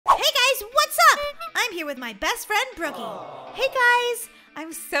guys, what's up? I'm here with my best friend, Brookie. Hey guys,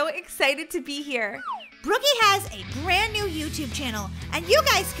 I'm so excited to be here. Brookie has a brand new YouTube channel, and you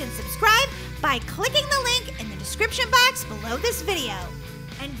guys can subscribe by clicking the link in the description box below this video.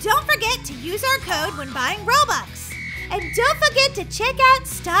 And don't forget to use our code when buying Robux. And don't forget to check out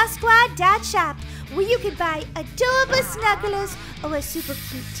starsquad.shop, where you can buy adorable snugglers or a super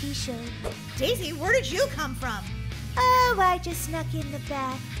cute t-shirt. Daisy, where did you come from? Oh, I just snuck in the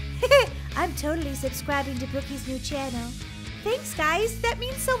back. I'm totally subscribing to Brookie's new channel. Thanks, guys. That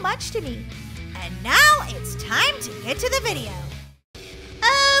means so much to me. And now it's time to get to the video.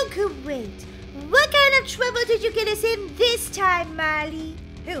 Oh, great. What kind of trouble did you get us in this time, Molly?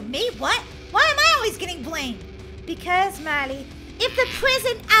 Who, me? What? Why am I always getting blamed? Because, Molly, if the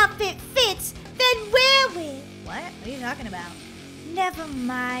prison outfit fits, then wear it. What? What are you talking about? Never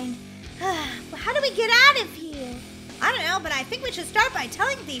mind. How do we get out of here? I don't know, but I think we should start by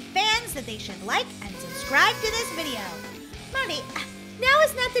telling the fans that they should like and subscribe to this video. Molly, now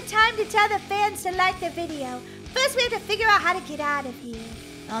is not the time to tell the fans to like the video. First, we have to figure out how to get out of here.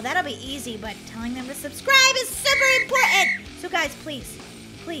 Oh, that'll be easy, but telling them to subscribe is super important. So guys, please,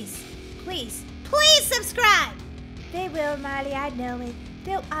 please, please, please subscribe. They will, Molly, I know it.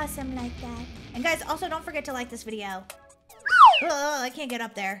 They're awesome like that. And guys, also don't forget to like this video. Oh, I can't get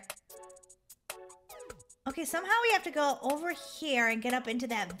up there. Okay, somehow we have to go over here and get up into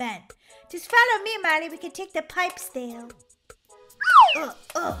that vent. Just follow me, Molly. We can take the pipes there.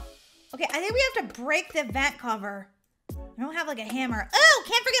 Okay, I think we have to break the vent cover. I don't have like a hammer. Oh,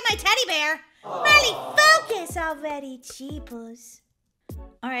 can't forget my teddy bear. Molly, focus already, cheapers.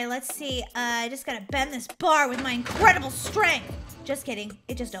 All right, let's see. I just gotta bend this bar with my incredible strength. Just kidding.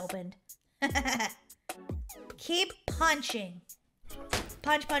 It just opened. Keep punching.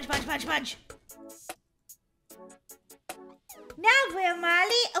 Punch, punch, punch, punch, punch. Now where,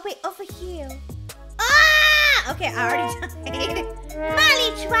 Molly? Oh, wait, over here. Ah! Okay, I already died.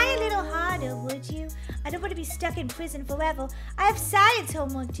 Molly, try a little harder, would you? I don't want to be stuck in prison forever. I have science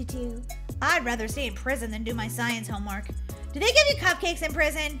homework to do. I'd rather stay in prison than do my science homework. Do they give you cupcakes in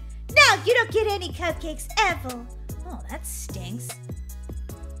prison? No, you don't get any cupcakes ever. Oh, that stinks.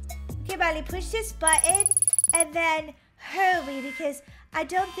 Okay, Molly, push this button and then hurry because I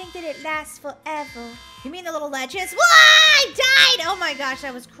don't think that it lasts forever. You mean the little ledges? Whoa, I died! Oh my gosh,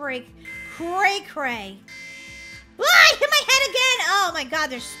 that was cray. Whoa, I hit my head again! Oh my god,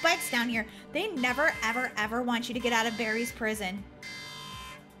 there's spikes down here. They never, ever, ever want you to get out of Barry's prison.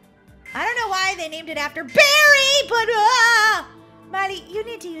 I don't know why they named it after Barry, but Molly, you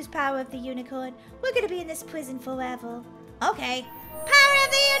need to use Power of the Unicorn. We're gonna be in this prison forever. Okay. Power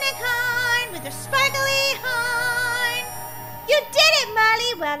of the Unicorn with the sparkly horn. You did it,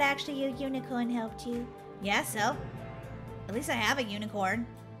 Molly! Well, actually, your unicorn helped you. Yeah, so? At least I have a unicorn.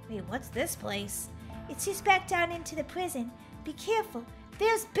 Wait, what's this place? It's just back down into the prison. Be careful.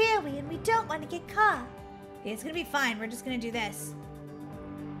 There's Barry, and we don't want to get caught. Okay, it's gonna be fine. We're just gonna do this.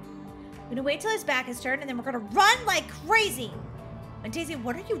 We're gonna wait till his back is turned, and then we're gonna run like crazy. And Daisy,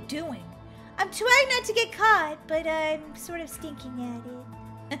 what are you doing? I'm trying not to get caught, but I'm sort of stinking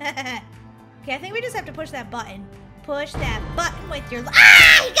at it. Okay, I think we just have to push that button. Push that button with your...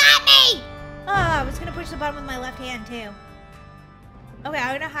 Ah! He got me! Oh, I was gonna push the button with my left hand, too. Okay,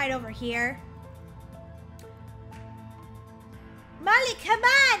 I'm gonna hide over here. Molly, come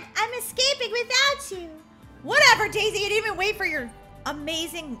on! I'm escaping without you! Whatever, Daisy. You didn't even wait for your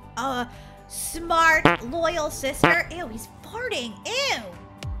amazing, smart, loyal sister. Ew, he's farting. Ew.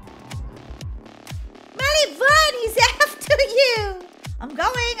 Molly, run! He's after you! I'm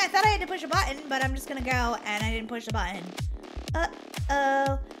going. I thought I had to push a button, but I'm just gonna go, and I didn't push the button.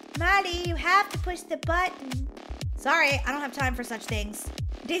 Uh-oh. Molly, you have to push the button. Sorry, I don't have time for such things.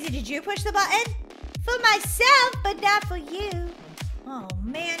 Daisy, did you push the button? For myself, but not for you. Oh,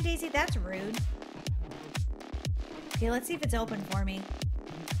 man, Daisy, that's rude. Okay, let's see if it's open for me.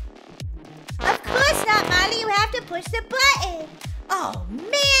 Of course not, Molly. You have to push the button. Oh,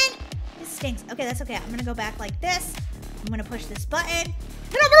 man. This stinks. Okay, that's okay. I'm gonna go back like this. I'm gonna push this button.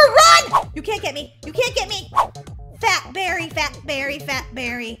 And I'm gonna run! You can't get me. You can't get me. Fat Barry, Fat Barry, Fat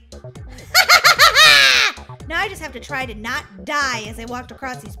Barry. Now I just have to try to not die as I walked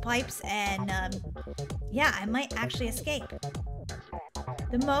across these pipes and, yeah, I might actually escape.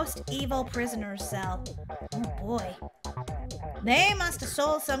 The most evil prisoner's cell. Oh, boy. They must have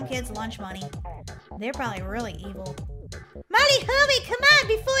sold some kids lunch money. They're probably really evil. Molly, hurry, come on,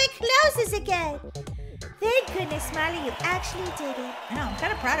 before it closes again. Thank goodness, Molly, you actually did it. I know, I'm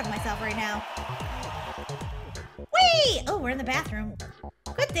kind of proud of myself right now. Whee! Oh, we're in the bathroom.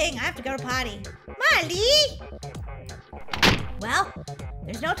 Good thing I have to go to potty. Molly! Well,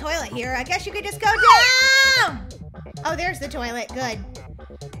 there's no toilet here. I guess you could just go down. Oh, there's the toilet. Good.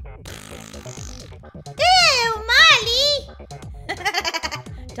 Ew, Molly!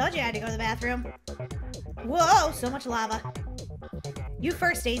 Told you I had to go to the bathroom. Whoa, so much lava. You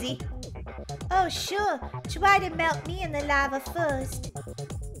first, Daisy. Oh, sure. Try to melt me in the lava first.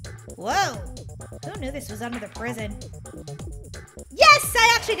 Whoa. Who knew this was under the prison? Yes,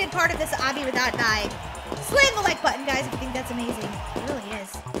 I actually did part of this obby without dying. Slam the like button, guys, if you think that's amazing. It really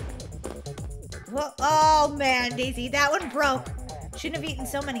is. Whoa. Oh, man, Daisy, that one broke. Shouldn't have eaten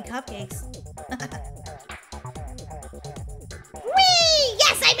so many cupcakes. Whee!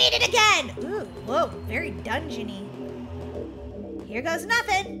 Yes, I made it again! Ooh, whoa, very dungeony. Here goes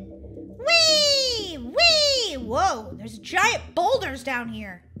nothing. Whee! Whee! Whoa, there's giant boulders down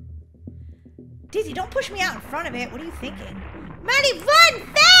here. Daisy, don't push me out in front of it. What are you thinking? Molly, run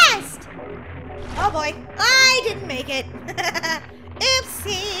fast! Oh boy, I didn't make it.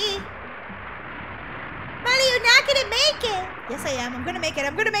 Oopsie. Molly, you're not gonna make it. Yes, I am. I'm gonna make it.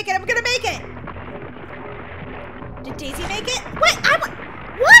 I'm gonna make it. I'm gonna make it. Did Daisy make it? What?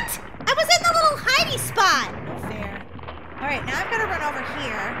 What? I was in the little hidey spot. No fair. All right, now I've got to run over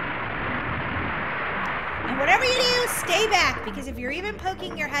here. And whatever you do, stay back, because if you're even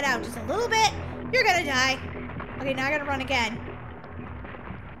poking your head out just a little bit, you're gonna die. Okay, now I gotta run again.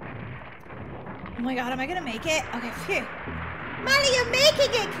 Oh my god, am I gonna make it? Okay, phew. Molly, you're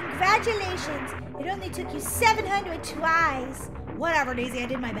making it! Congratulations! It only took you 700 tries. Whatever, Daisy, I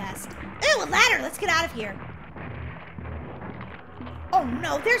did my best. Ooh, a ladder! Let's get out of here. Oh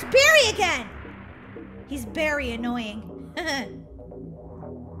no, there's Barry again! He's very annoying.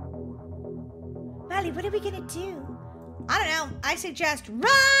 Molly, what are we gonna do? I don't know. I suggest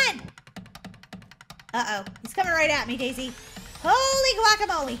run! Uh-oh. He's coming right at me, Daisy. Holy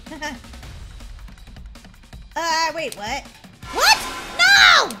guacamole. Wait, what? What?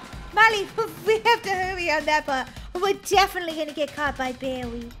 No! Molly, we have to hurry on that part. We're definitely gonna get caught by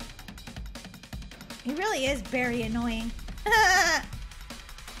Barry. He really is very annoying.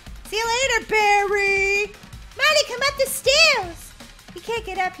 See you later, Barry! Molly, come up the stairs! We can't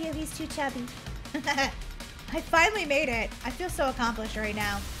get up here, he's too chubby. I finally made it. I feel so accomplished right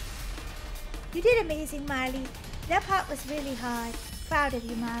now. You did amazing, Molly. That part was really hard. Proud of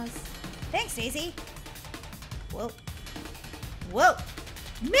you, Miles. Thanks, Daisy. Whoa. Whoa.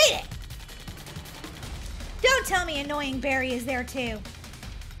 Made it! Don't tell me annoying Barry is there too.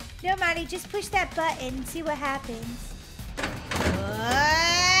 No, Molly, just push that button and see what happens. Whoa!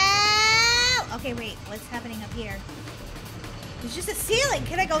 Okay, wait. What's happening up here? There's just a ceiling.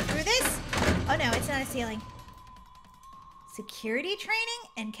 Can I go through this? Oh no, it's not a ceiling. Security training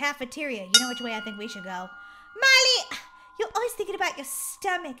and cafeteria. You know which way I think we should go. Molly, you're always thinking about your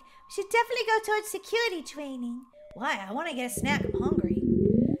stomach. We should definitely go towards security training. Why? I want to get a snack. I'm hungry.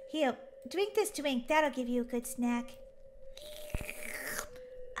 Here, drink this drink. That'll give you a good snack.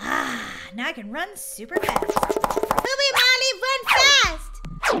 Ah, now I can run super fast. Hurry, Molly, run fast!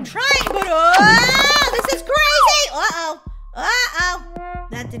 I'm trying, but oh, this is crazy! Uh-oh. Uh-oh.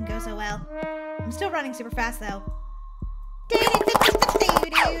 That didn't go so well. I'm still running super fast, though. Oh,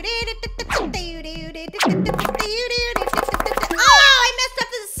 I messed up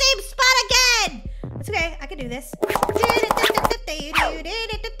the same spot again! It's okay, I can do this.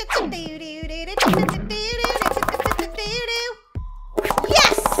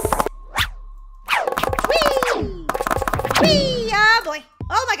 Yes! Whee! Whee! Oh boy.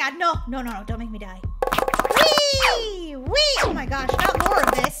 Oh my god, no. No, no, no, don't make me die. Whee! Whee! Oh my gosh, not more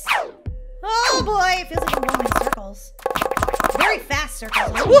of this. Oh boy, it feels like I'm going in circles. Very fast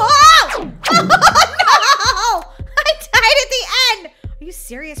circles. Whoa! Oh no! I died at the end! Are you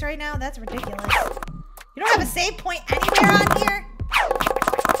serious right now? That's ridiculous. You don't have a save point anywhere on here?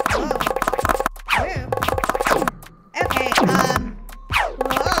 Whoa. Whoa. Okay, whoa.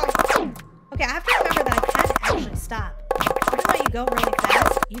 Okay, I have to remember that I can't actually stop. Even though you go really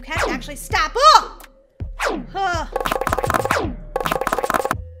fast, you can't actually stop. Oh! Oh.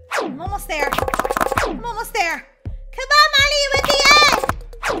 I'm almost there. I'm almost there. Come on, Molly, you're at the end!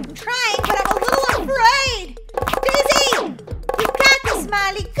 I'm trying, but I'm a little afraid! Daisy! You got this,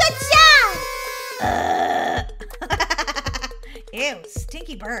 Molly! Good job! Ew,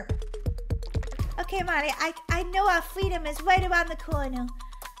 stinky burp. Okay, Molly, I know our freedom is right around the corner.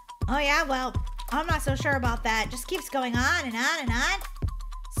 Oh yeah, well, I'm not so sure about that. Just keeps going on and on and on.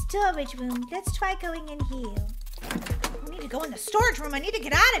 Storage room. Let's try going in here. I need to go in the storage room. I need to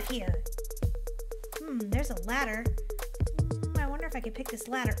get out of here. There's a ladder. I wonder if I could pick this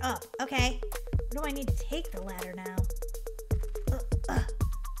ladder up. Okay. Where do I need to take the ladder now?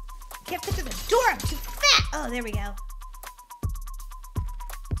 Can't fit through the door. I'm too fat. Oh, there we go.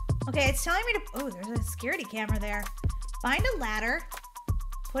 Okay, it's telling me to... Oh, there's a security camera there. Find a ladder.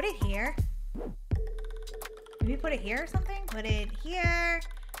 Put it here. Maybe put it here or something? Put it here.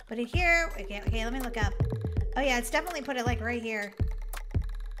 Put it here. Okay, let me look up. Oh yeah, it's definitely put it like right here.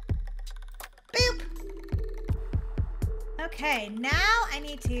 Boop. Okay, now I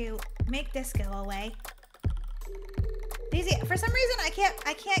need to make this go away. For some reason,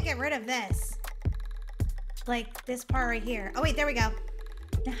 I can't get rid of this. Like this part right here. Oh wait, there we go.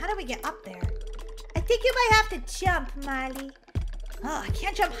 Now how do we get up there? I think you might have to jump, Molly. Oh, I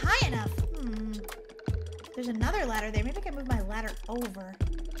can't jump high enough. There's another ladder there. Maybe I can move my ladder over.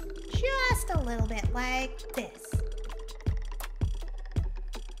 Just a little bit, like this.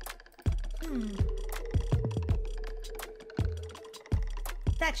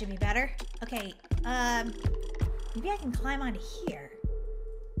 That should be better. Okay, maybe I can climb onto here.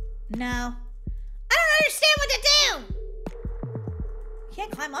 No. I don't understand what to do!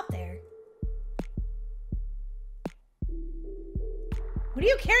 Can't climb up there. What are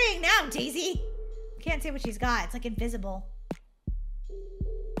you carrying now, Daisy? Can't see what she's got. It's like invisible.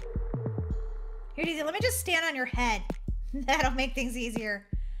 Here, Daisy, let me just stand on your head. That'll make things easier.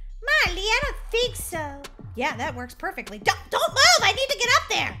 Molly, I don't think so. Yeah, that works perfectly. Don't move! I need to get up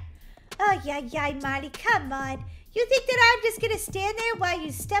there! Oh, yeah, Molly, come on. You think that I'm just gonna stand there while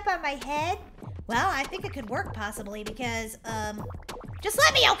you step on my head? Well, I think it could work possibly because, just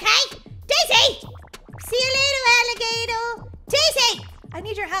let me, okay? Daisy! See you later, alligator. Daisy! I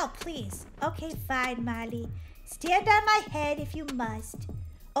need your help, please. Okay, fine, Molly. Stand on my head if you must.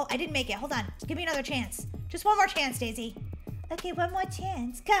 Oh, I didn't make it. Hold on. Give me another chance. Just one more chance, Daisy. Okay, one more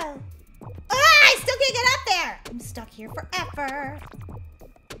chance. Go. Ah, I still can't get up there. I'm stuck here forever.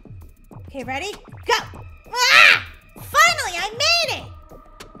 Okay, ready? Go. Ah! Finally, I made it.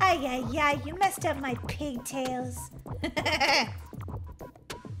 Ay, you messed up my pigtails.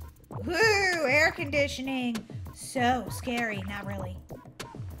 Woo, air conditioning. So scary. Not really.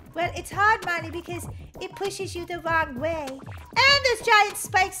 Well, it's hard, Molly, because it pushes you the wrong way. And there's giant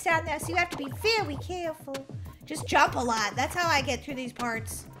spikes down there, so you have to be very careful. Just jump a lot. That's how I get through these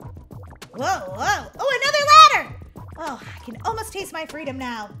parts. Whoa. Oh, another ladder. Oh, I can almost taste my freedom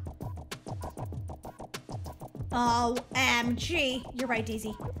now. OMG. You're right,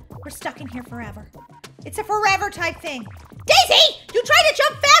 Daisy. We're stuck in here forever. It's a forever type thing. Daisy! You tried to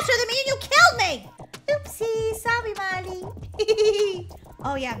jump faster than me and you killed me! Oopsie. Sorry, Molly.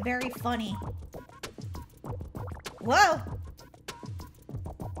 Oh, yeah, very funny. Whoa.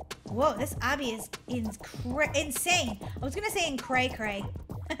 Whoa, this obby is insane. I was going to say cray-cray.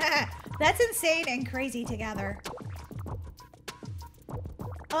 That's insane and crazy together.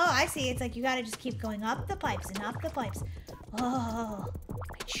 Oh, I see. It's like you got to just keep going up the pipes and up the pipes. Oh,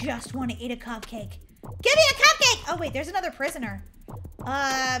 I just want to eat a cupcake. Give me a cupcake! Oh, wait, there's another prisoner.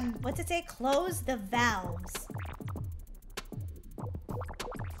 What's it say? Close the valves.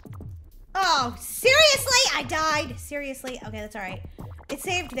 Oh, seriously? I died. Seriously? Okay, that's all right. It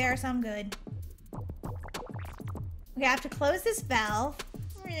saved there, so I'm good. Okay, I have to close this valve.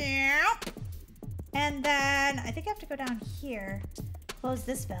 And then I think I have to go down here. Close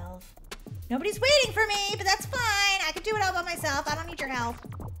this valve. Nobody's waiting for me, but that's fine. I can do it all by myself. I don't need your help.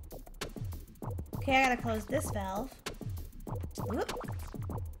 Okay, I gotta close this valve. Whoop.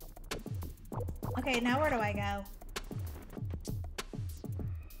 Okay, now where do I go?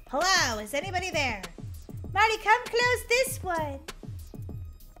 Hello, is anybody there? Molly, come close this one.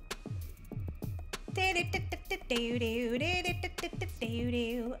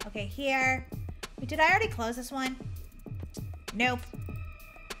 Okay, here. Wait, did I already close this one? Nope.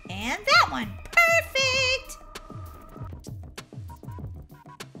 And that one. Perfect!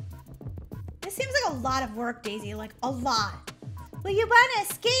 This seems like a lot of work, Daisy. Like, a lot. Well, you want to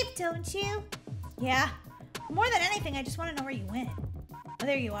escape, don't you? Yeah. More than anything, I just want to know where you went. Oh,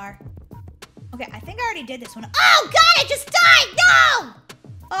 there you are. Okay, I think I already did this one. Oh, God, I just died! No!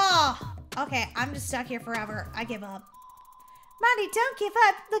 Oh, okay, I'm just stuck here forever. I give up. Molly, don't give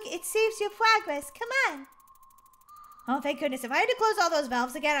up. Look, it saves your progress. Come on. Oh, thank goodness. If I had to close all those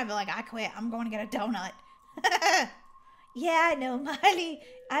valves again, I'd be like, I quit. I'm going to get a donut. Yeah, I know, Molly.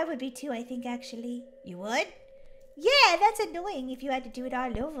 I would be too, I think, actually. You would? Yeah, that's annoying if you had to do it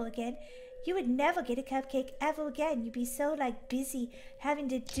all over again. You would never get a cupcake ever again. You'd be so, like, busy having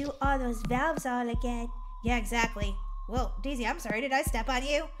to do all those valves all again. Yeah, exactly. Whoa, Daisy, I'm sorry. Did I step on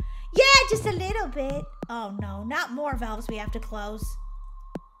you? Yeah, just a little bit. Oh, no. Not more valves we have to close.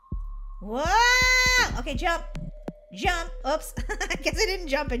 Whoa! Okay, jump. Jump. Oops. I guess I didn't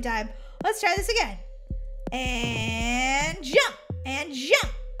jump in time. Let's try this again. And jump. And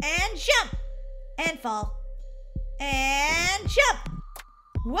jump. And jump. And fall. And jump.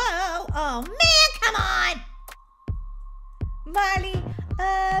 Whoa! Oh man, come on! Marley,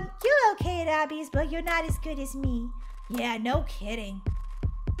 you're okay at Obbies, but you're not as good as me. Yeah, no kidding.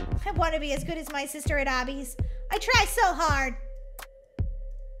 I want to be as good as my sister at Obbies. I try so hard.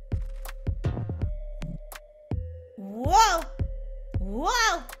 Whoa!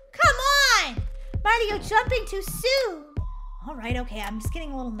 Whoa! Come on! Marley, you're jumping too soon. All right, okay. I'm just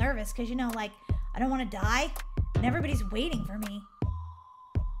getting a little nervous because, you know, like, I don't want to die. And everybody's waiting for me.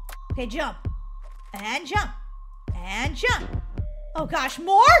 Okay, jump. And jump. And jump. Oh, gosh,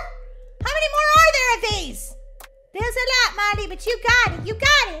 more? How many more are there of these? There's a lot, Marley, but you got it. You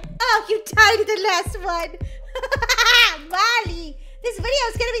got it. Oh, you died at the last one. Marley, this video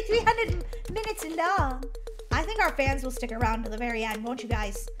is going to be 300 minutes long. I think our fans will stick around to the very end, won't you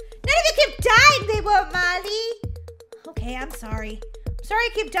guys? None of you keep dying, they won't, Marley. Okay, I'm sorry. I'm sorry I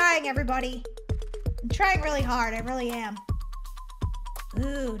keep dying, everybody. I'm trying really hard. I really am.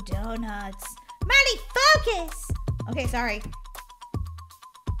 Ooh, donuts. Marley, focus. Okay, sorry.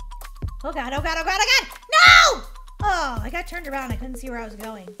 Oh, God, oh, God, oh, God, oh, God. No! Oh, I got turned around. I couldn't see where I was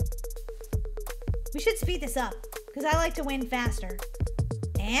going. We should speed this up because I like to win faster.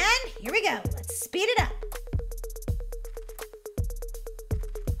 And here we go. Let's speed it up.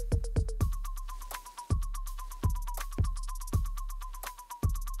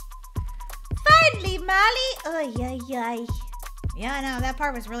 Finally, Marley. Oy, oy, oy. Yeah, no, that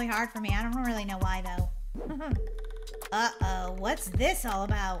part was really hard for me. I don't really know why, though. Uh-oh, what's this all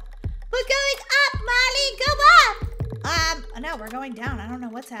about? We're going up, Marley. Go up. No, we're going down. I don't know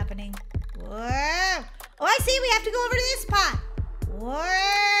what's happening. Whoa. Oh, I see. We have to go over to this spot. Whoa.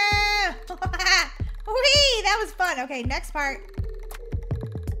 Whee, that was fun. Okay, next part.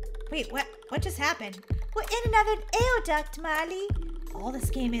 Wait, what just happened? We're in another air duct, Marley. All this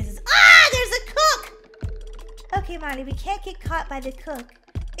game is there's a cook. Okay, Marley, we can't get caught by the cook.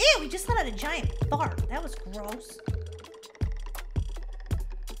 Ew, we just let out a giant fart. That was gross.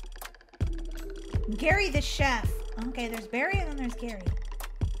 Gary the chef. Okay, there's Barry and then there's Gary.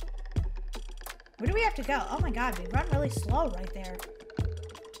 Where do we have to go? Oh my God, we run really slow right there.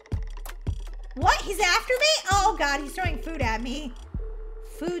 What? He's after me? Oh God, he's throwing food at me.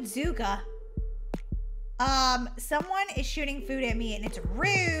 Food Zuka. Someone is shooting food at me and it's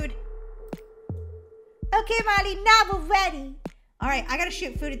rude. Okay, Marley, now we're ready. All right, I gotta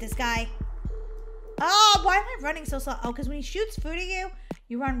shoot food at this guy. Oh, why am I running so slow? Oh, because when he shoots food at you,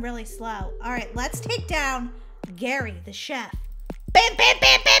 you run really slow. All right, let's take down Gary the chef. Bam, bam,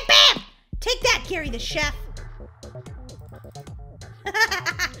 bam, bam, bam. Take that, Gary the chef.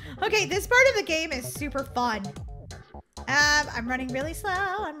 Okay, this part of the game is super fun. I'm running really slow.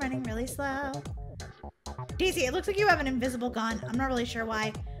 I'm running really slow. Daisy, it looks like you have an invisible gun. I'm not really sure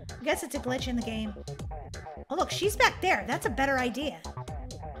why. I guess it's a glitch in the game. Oh, look, she's back there. That's a better idea.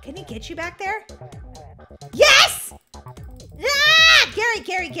 Can he get you back there? Yes! Ah!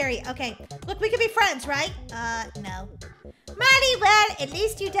 Gary. Okay. Look, we can be friends, right? No. Marley, well, at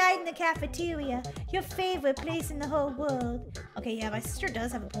least you died in the cafeteria. Your favorite place in the whole world. Okay, yeah, my sister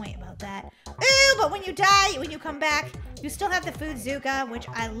does have a point about that. Ooh, but when you die, when you come back, you still have the food Zuka, which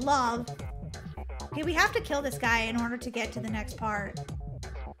I love. Okay, we have to kill this guy in order to get to the next part.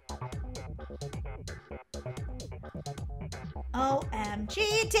 OMG.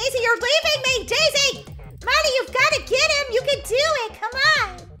 Daisy, you're leaving me! Daisy! Marley, you've got to get him! You can do it! Come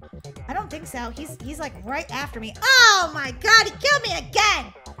on! I don't think so. He's like right after me. Oh my God, he killed me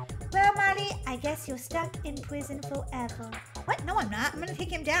again! Well, Marley, I guess you're stuck in prison forever. What? No, I'm not. I'm gonna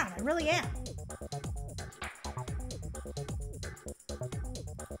take him down. I really am.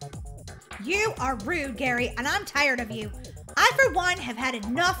 You are rude, Gary, and I'm tired of you. I, for one, have had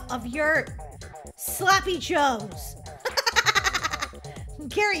enough of your sloppy joes.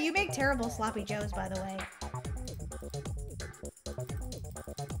 Gary, you make terrible sloppy joes, by the way.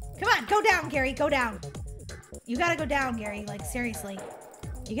 Come on, go down, Gary, go down. You gotta go down, Gary, like, seriously.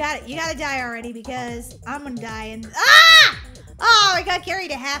 You gotta die already because I'm gonna die and... Ah! Oh, I got Gary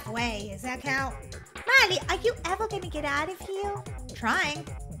to halfway. Does that count? Marley, are you ever gonna get out of here? Trying.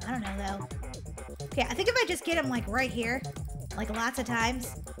 I don't know, though. Okay, I think if I just get him, like, right here, like, lots of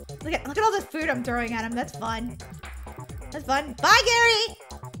times. Look at all this food I'm throwing at him. That's fun. That's fun. Bye, Gary!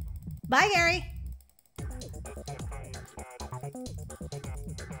 Bye, Gary.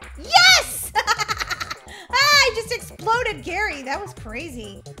 Yes! I just exploded Gary. That was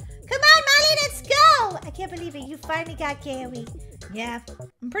crazy. Come on, Marley, let's go! I can't believe it. You finally got Gary. Yeah,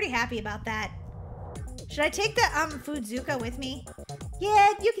 I'm pretty happy about that. Should I take the food Zuka with me?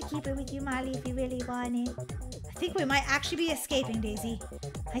 Yeah, you can keep it with you, Marley, if you really want it. I think we might actually be escaping, Daisy.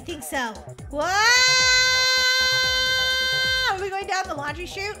 I think so. Whoa! we going down the laundry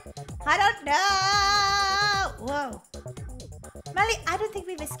chute? I don't know. Whoa. Molly, I don't think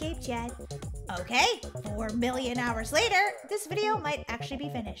we've escaped yet. Okay, 4 million hours later, this video might actually be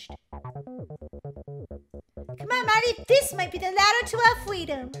finished. Come on, Molly, this might be the ladder to our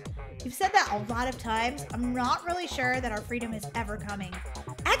freedom. You've said that a lot of times. I'm not really sure that our freedom is ever coming.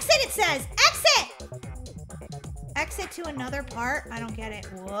 Exit, it says! Exit! Exit to another part? I don't get it.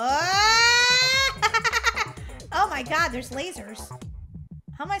 What? Oh my god, there's lasers.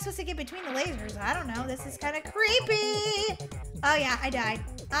 How am I supposed to get between the lasers? I don't know. This is kind of creepy. Oh yeah, I died.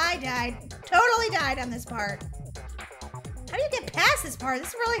 I died. Totally died on this part. How do you get past this part? This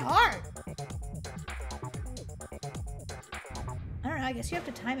is really hard. I don't know. I guess you have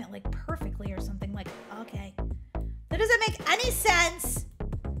to time it like perfectly or something. Like, okay. That doesn't make any sense.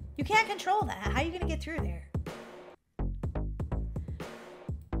 You can't control that. How are you going to get through there?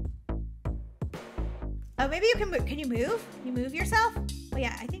 Oh, maybe you can move. Can you move? Can you move yourself? Oh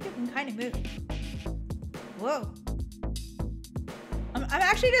yeah, I think you can kind of move. Whoa. I'm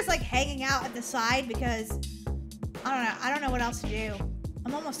actually just like hanging out at the side because I don't know what else to do.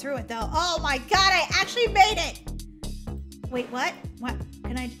 I'm almost through it though. Oh my god, I actually made it. Wait, what? What?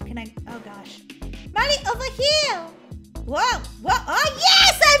 Can I, oh gosh. Molly, over here. Whoa, whoa, oh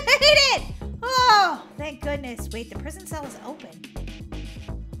yes, I made it. Oh, thank goodness. Wait, the prison cell is open.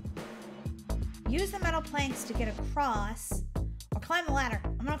 Use the metal planks to get across or climb the ladder.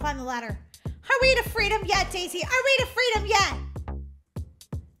 I'm gonna climb the ladder. Are we to freedom yet, Daisy? Are we to freedom yet?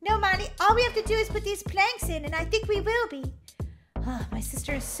 No, Molly, all we have to do is put these planks in, and I think we will be. Oh, my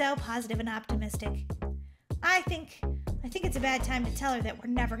sister is so positive and optimistic. I think it's a bad time to tell her that we're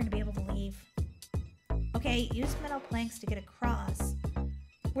never going to be able to leave. Okay, use metal planks to get across.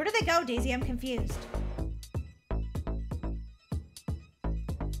 Where do they go, Daisy? I'm confused.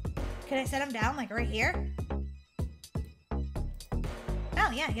 Can I set them down, like, right here?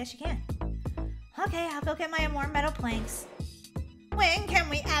 Oh, yeah, I guess you can. Okay, I'll go get my more metal planks. When can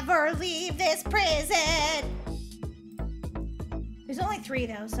we ever leave this prison? There's only 3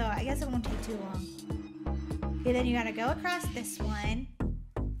 though, so I guess it won't take too long. Okay, then you gotta go across this one.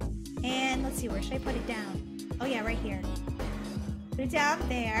 And let's see, where should I put it down? Oh yeah, right here. Put it down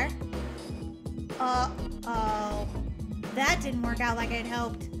there. Uh-oh. That didn't work out like I'd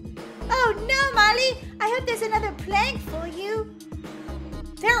hoped. Oh no, Molly! I hope there's another plank for you.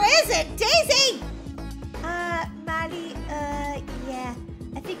 There isn't! Daisy! Molly, yeah.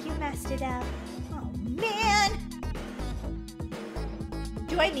 I think you messed it up. Oh, man!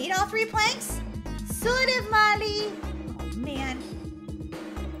 Do I need all 3 planks? Sort of, Molly. Oh, man.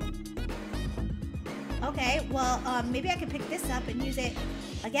 Okay, well, maybe I can pick this up and use it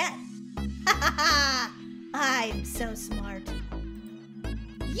again. Ha ha ha! I'm so smart.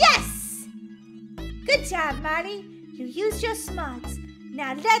 Yes! Good job, Molly. You used your smarts.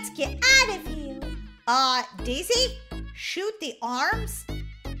 Now let's get out of here. Daisy? Shoot the arms?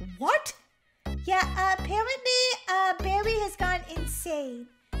 What? Yeah, apparently, Barry has gone insane.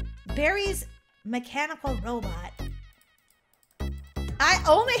 Barry's mechanical robot. I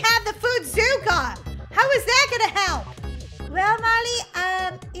only have the Fuzooka! How is that gonna help? Well, Molly,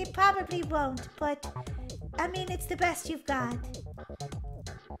 it probably won't, but, I mean, it's the best you've got.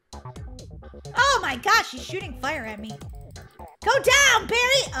 Oh my gosh, she's shooting fire at me. Go down,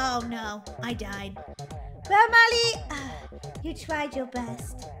 Barry! Oh no, I died. Well, Molly, you tried your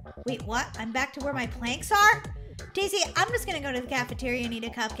best. Wait, what? I'm back to where my planks are? Daisy, I'm just gonna go to the cafeteria and eat a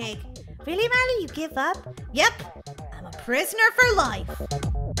cupcake. Really, Molly? You give up? Yep, I'm a prisoner for life.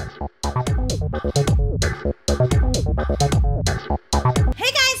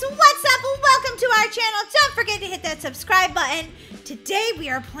 Hey guys, what's up? Welcome to our channel. Don't forget to hit that subscribe button. Today we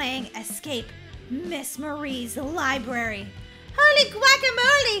are playing Escape Miss Marie's Library. Holy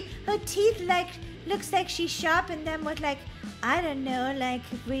guacamole! Her teeth looks like she sharpened them with I don't know,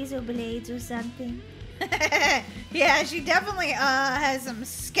 razor blades or something. Yeah, she definitely has some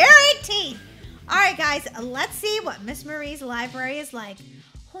scary teeth. All right, guys, let's see what Miss Marie's library is like.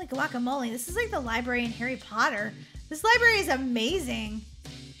 Holy guacamole, this is like the library in Harry Potter. This library is amazing.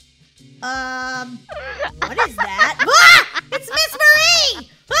 What is that? Ah! It's Miss Marie!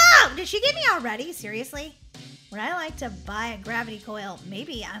 Oh, did she get me already? Seriously? Would I like to buy a gravity coil?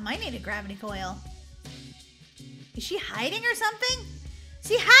 Maybe. I might need a gravity coil. Is she hiding or something?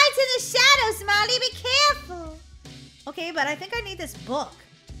 She hides in the shadows, Molly. Be careful. Okay, but I think I need this book.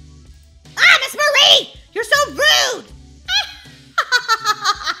 Ah, Miss Marie! You're so rude!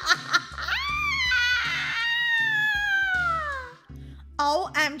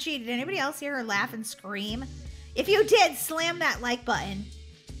 OMG, did anybody else hear her laugh and scream? If you did, slam that like button.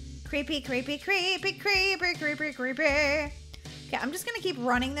 Creepy, creepy, creepy, creepy, creepy, creepy. Okay, I'm just gonna keep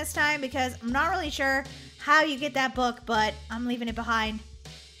running this time because I'm not really sure how you get that book, but I'm leaving it behind.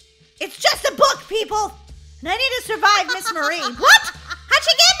 It's just a book, people! And I need to survive Miss Marie. What? How'd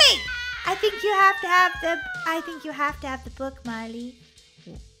she get me? I think you have to have the book, Marley.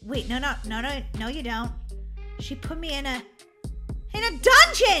 Wait, no, you don't. She put me in a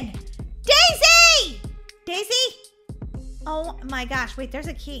dungeon! Daisy! Daisy? Oh my gosh, wait, there's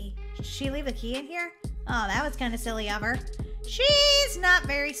a key. Did she leave a key in here? Oh, that was kind of silly of her. She's not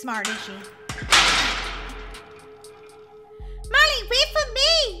very smart, is she? Marley, wait for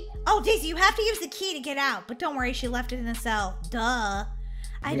me! Oh, Daisy, you have to use the key to get out. But don't worry, she left it in the cell. Duh.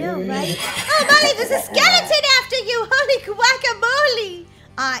 I know, right? Oh, Marley, there's a skeleton after you! Holy guacamole!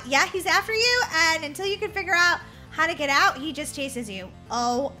 Yeah, he's after you, and until you can figure out how to get out, he just chases you.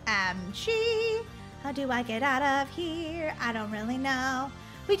 OMG. How do I get out of here? I don't really know.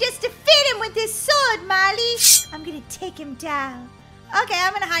 We just defeat him with this sword, Marley. I'm gonna take him down. Okay,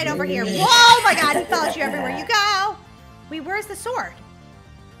 I'm gonna hide over here. Whoa, my God, he follows you everywhere you go. Wait, where's the sword?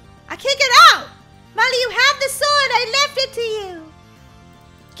 I can't get out. Marley, you have the sword. I left it to you.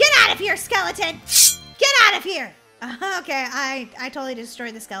 Get out of here, skeleton. Get out of here. Okay, I totally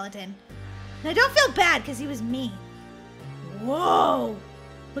destroyed the skeleton. Now, don't feel bad because he was mean. Whoa.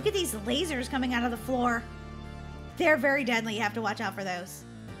 Look at these lasers coming out of the floor. They're very deadly. You have to watch out for those.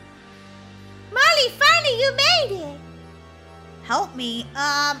 Marley, finally you made it. Help me.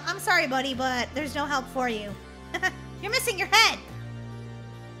 I'm sorry, buddy, but there's no help for you. You're missing your head.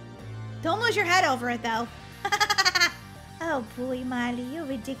 Don't lose your head over it, though. Oh, boy, Marley, you're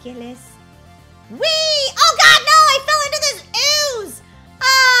ridiculous. Whee! Oh, God, no! I fell into this ooze!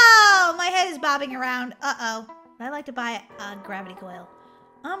 Oh, my head is bobbing around. Uh-oh. Would I like to buy a gravity coil?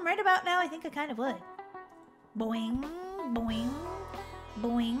 Right about now, I think I kind of would. Boing, boing,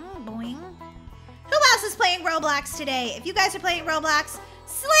 boing, boing. Who else is playing Roblox today? If you guys are playing Roblox,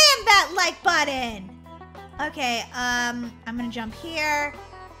 slam that like button! Okay, I'm gonna jump here.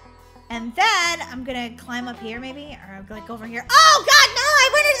 And then I'm gonna climb up here maybe, or like over here. Oh God, no! I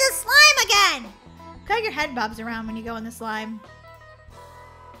went into the slime again! Got your head bobs around when you go in the slime.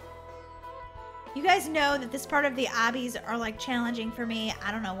 You guys know that this part of the obbies are like challenging for me.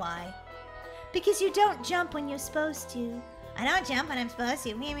 I don't know why. Because you don't jump when you're supposed to. I don't jump when I'm supposed to.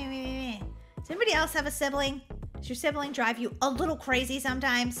 Does anybody else have a sibling? Does your sibling drive you a little crazy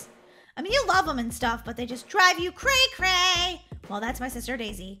sometimes? I mean, you love them and stuff, but they just drive you cray-cray. Well, that's my sister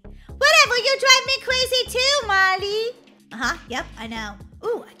Daisy. Whatever, you drive me crazy too, Marley. Uh-huh, yep, I know.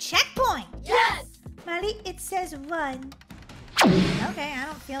 Ooh, a checkpoint. Yes! Marley, it says run. Okay, I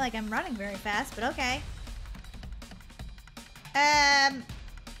don't feel like I'm running very fast, but okay.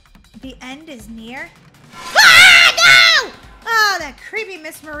 The end is near. Ah, no! Oh, that creepy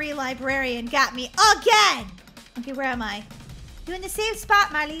Miss Marie librarian got me again. Okay, where am I? You're in the same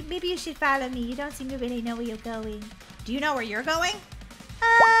spot, Marley. Maybe you should follow me. You don't seem to really know where you're going. Do you know where you're going?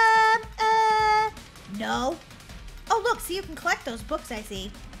 No. Oh, look, see, you can collect those books, I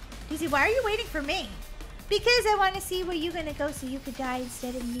see. Daisy, why are you waiting for me? Because I want to see where you're going to go so you could die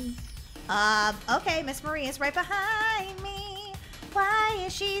instead of me. Okay, Miss Marie is right behind me. Why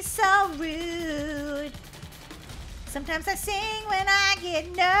is she so rude? Sometimes I sing when I get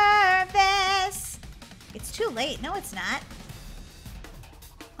nervous. It's too late. No, it's not.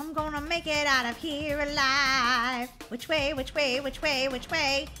 I'm gonna make it out of here alive. Which way, which way, which way, which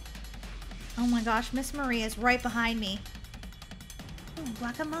way? Oh my gosh, Miss Marie is right behind me. Ooh,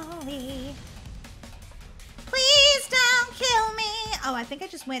 guacamole. Please don't kill me. Oh, I think I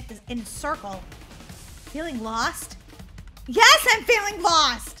just went in a circle. Feeling lost? Yes, I'm feeling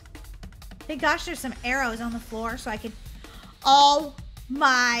lost. Thank gosh there's some arrows on the floor so I can... Oh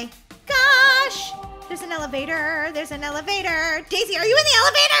my gosh. There's an elevator. There's an elevator. Daisy, are you in the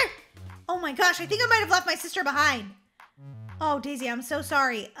elevator? Oh my gosh, I think I might have left my sister behind. Oh, Daisy, I'm so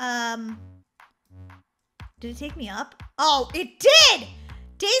sorry. Did it take me up? Oh, it did!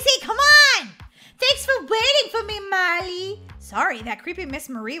 Daisy, come on! Thanks for waiting for me, Marley. Sorry, that creepy Miss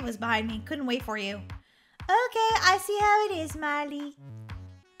Marie was behind me. Couldn't wait for you. Okay, I see how it is, Marley.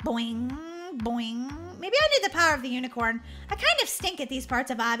 Boing, boing. Maybe I need the power of the unicorn. I kind of stink at these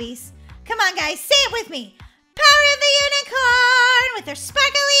parts of obbies. Come on, guys, say it with me. Power of the unicorn with their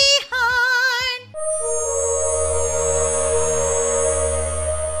sparkly horn.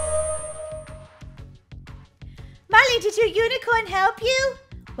 Marley, did your unicorn help you?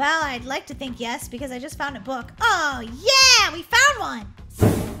 Well, I'd like to think yes, because I just found a book. Oh, yeah, we found one.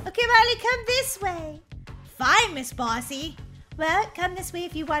 Okay, Marley, come this way. Fine, Miss Bossy. Well, come this way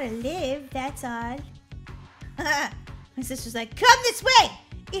if you want to live, that's all. My sister's like, come this way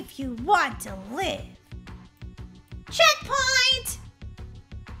if you want to live. Checkpoint!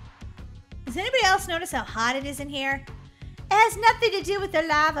 Does anybody else notice how hot it is in here? It has nothing to do with the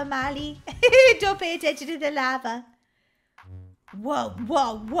lava, Molly. Don't pay attention to the lava. Whoa,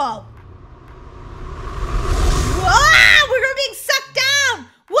 whoa, whoa. Whoa! We're being sucked down!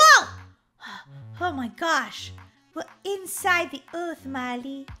 Whoa! Oh my gosh. We're inside the earth,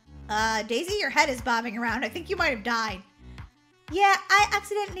 Molly. Daisy, your head is bobbing around. I think you might have died. Yeah, I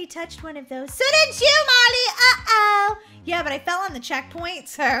accidentally touched one of those. So did you, Molly! Uh-oh! Yeah, but I fell on the checkpoint,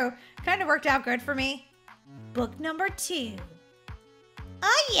 so kind of worked out good for me. Book number 2.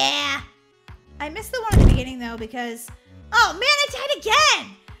 Oh, yeah. I missed the one at the beginning, though, because... Oh, man, I died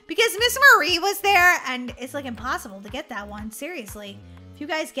again! Because Miss Marie was there, and it's, like, impossible to get that one. Seriously. If you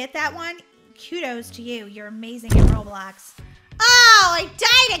guys get that one, kudos to you. You're amazing in Roblox. Oh, I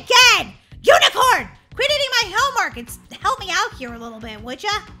died again! Unicorn! Quit eating my homework and help me out here a little bit, would ya?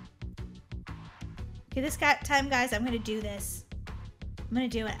 Okay, this time, guys, I'm going to do this. I'm going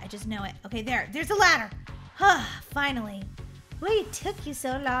to do it. I just know it. Okay, there's a ladder. Finally. What took you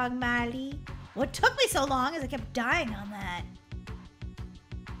so long, Molly? What took me so long is I kept dying on that.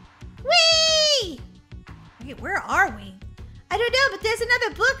 Whee! Okay, where are we? I don't know, but there's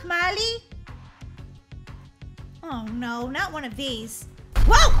another book, Molly. Oh, no, not one of these.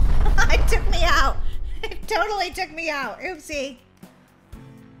 Whoa! It took me out. It totally took me out. Oopsie.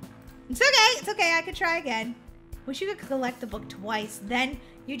 It's okay. It's okay. I could try again. Wish you could collect the book twice. Then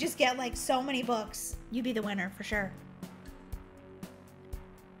you just get like so many books. You'd be the winner for sure.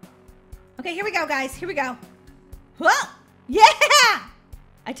 Okay, here we go, guys. Here we go. Whoa! Yeah!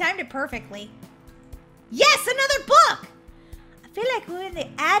 I timed it perfectly. Yes, another book! I feel like we're in the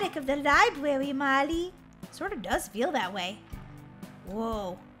attic of the library, Molly. Sort of does feel that way.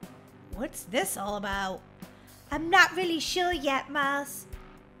 Whoa. What's this all about? I'm not really sure yet, Miles.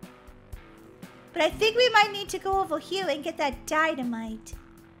 But I think we might need to go over here and get that dynamite.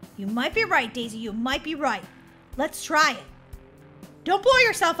 You might be right, Daisy. You might be right. Let's try it. Don't blow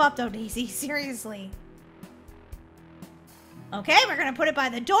yourself up, though, Daisy. Seriously. Okay, we're going to put it by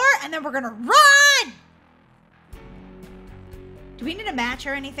the door, and then we're going to run! Do we need a match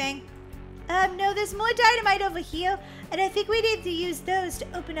or anything? No, there's more dynamite over here, and I think we need to use those to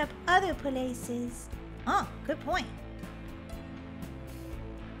open up other places. Oh, good point.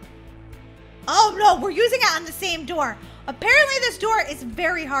 Oh, no, we're using it on the same door. Apparently, this door is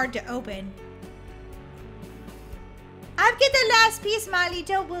very hard to open. I'll get the last piece, Molly.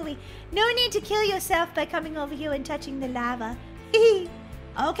 Don't worry. No need to kill yourself by coming over here and touching the lava.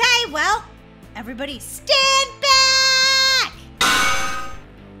 Okay, well, everybody stand back!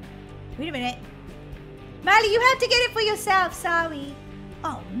 Wait a minute. Molly, you have to get it for yourself. Sorry.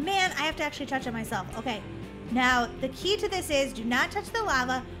 Oh, man, I have to actually touch it myself. Okay, now the key to this is do not touch the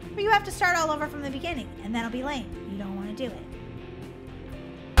lava or you have to start all over from the beginning, and that'll be lame. You don't want to do it.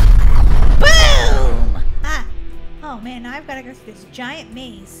 Boom! Ah. Oh, man, now I've got to go through this giant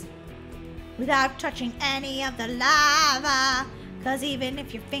maze without touching any of the lava, because even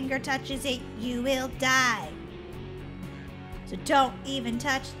if your finger touches it, you will die. So don't even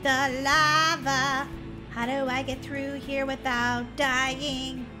touch the lava. How do I get through here without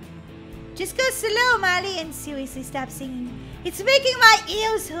dying? Just go slow, Molly, and seriously stop singing. It's making my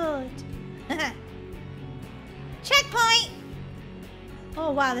ears hurt. Checkpoint!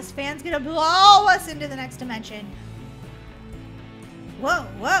 Oh, wow, this fan's gonna blow us into the next dimension. Whoa,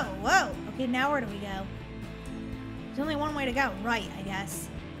 whoa, whoa. Okay, now where do we go? There's only one way to go. Right, I guess.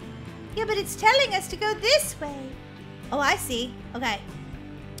 Yeah, but it's telling us to go this way. Oh, I see. Okay.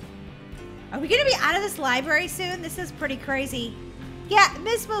 Are we gonna be out of this library soon? This is pretty crazy. Yeah,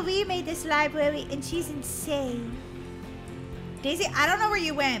 Miss Marie made this library, and she's insane. Daisy, I don't know where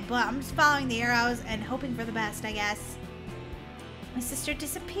you went, but I'm just following the arrows and hoping for the best, I guess. My sister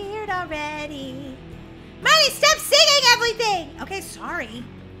disappeared already. Molly, stop singing everything! Okay, sorry.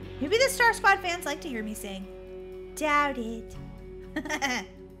 Maybe the Star Squad fans like to hear me sing. Doubt it.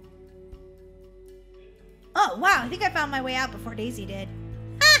 Oh, wow, I think I found my way out before Daisy did.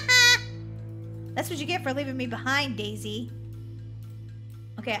 That's what you get for leaving me behind, Daisy.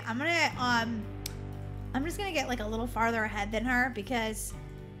 Okay, I'm just gonna get like a little farther ahead than her because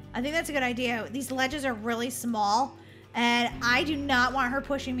I think that's a good idea. These ledges are really small and I do not want her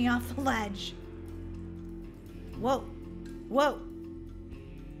pushing me off the ledge. Whoa, whoa.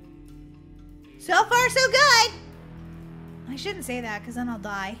 So far, so good. I shouldn't say that because then I'll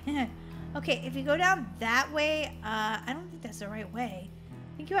die. Okay, if you go down that way, I don't think that's the right way.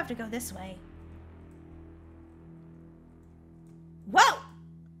 I think you have to go this way. Whoa!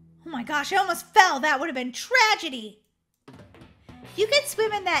 Oh my gosh, I almost fell. That would have been tragedy. You can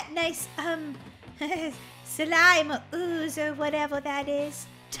swim in that nice, slime or ooze or whatever that is.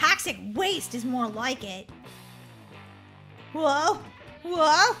 toxic waste is more like it. Whoa.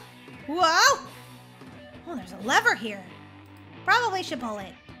 Whoa. Whoa. Oh, there's a lever here. Probably should pull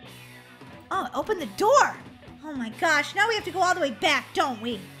it. Oh, open the door. Oh my gosh, now we have to go all the way back, don't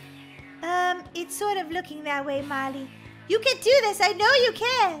we? It's sort of looking that way, Molly. You can do this, I know you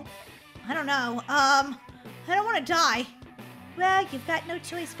can. I don't know, I don't want to die. Well, you've got no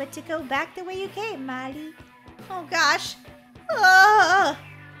choice but to go back the way you came, Molly. Oh gosh.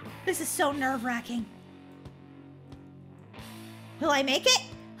 This is so nerve-wracking. Will I make it?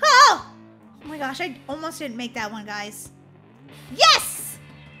 Oh! Oh my gosh, I almost didn't make that one, guys. Yes!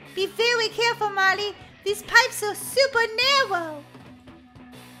 Be very careful, Molly. These pipes are super narrow.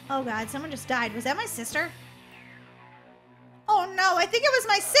 Oh god, someone just died. Was that my sister? Oh no, I think it was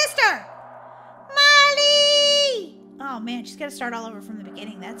my sister! Molly! Oh man, she's gotta start all over from the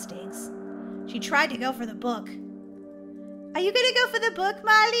beginning. That stinks. She tried to go for the book. Are you gonna go for the book,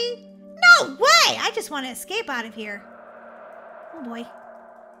 Molly? No way! I just want to escape out of here. Oh boy.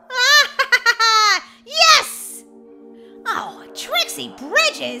 Yes! Oh, Trixie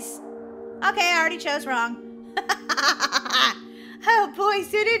Bridges! Okay, I already chose wrong. Oh boy,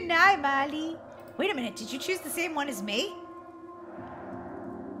 so didn't I, Molly. Wait a minute, did you choose the same one as me?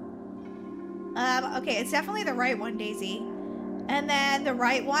 Okay, it's definitely the right one, Daisy. And then the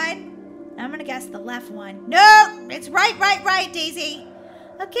right one, I'm gonna guess the left one. No, it's right, Daisy.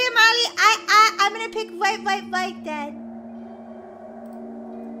 Okay, Molly, I'm gonna pick right then.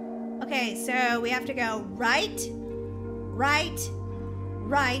 Okay, so we have to go right,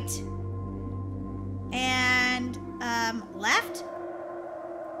 and left,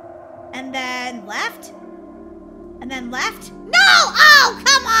 and then left, and then left. No! Oh,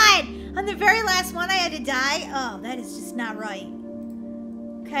 come on! On the very last one, I had to die. Oh, that is just not right.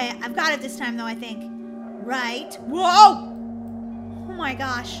 Okay, I've got it this time, though, I think. Right. Whoa! Oh my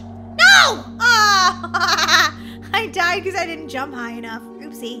gosh. No! Oh! I died because I didn't jump high enough.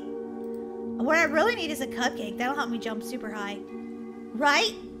 Oopsie. What I really need is a cupcake. That'll help me jump super high.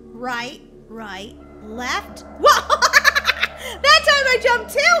 Right, left. Whoa! That time I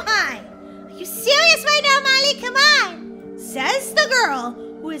jumped too high. Are you serious right now, Molly? Come on. Says the girl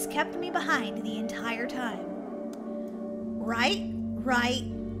who has kept me behind the entire time. Right.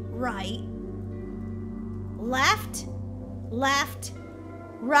 Left,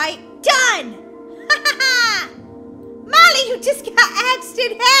 right. Done! Molly, you just got axed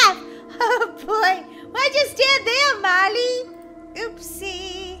in half. Oh boy, why'd you stand there, Molly?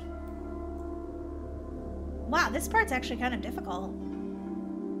 Oopsie. Wow, this part's actually kind of difficult.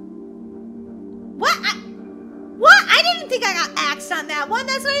 What? I didn't think I got axed on that one.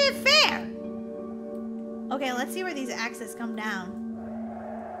 That's not even fair. Okay, let's see where these axes come down.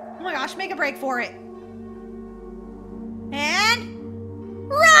 Oh my gosh, make a break for it. And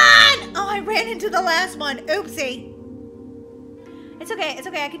run! Oh, I ran into the last one. Oopsie. It's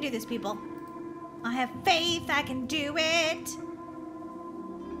okay, I can do this, people. I have faith, I can do it.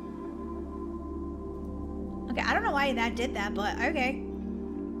 Okay, I don't know why that did that, but okay.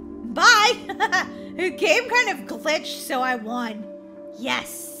 Bye! The game kind of glitched, so I won.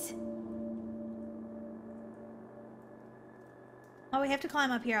 Yes. Oh, we have to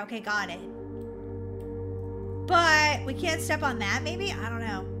climb up here. Okay, got it. But we can't step on that, maybe? I don't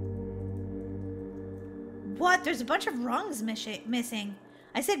know. What? There's a bunch of rungs missing.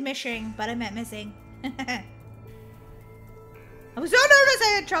 I said missing, but I meant missing. I was so nervous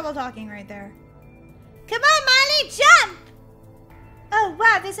I had trouble talking right there. Come on, Molly, jump! Oh,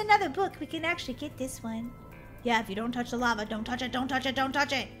 wow, there's another book. We can actually get this one. Yeah, if you don't touch the lava, don't touch it, don't touch it, don't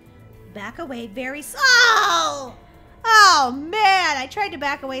touch it. Back away very slow. Oh, man. I tried to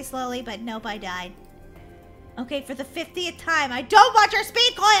back away slowly, but nope, I died. Okay, for the 50th time, I don't want your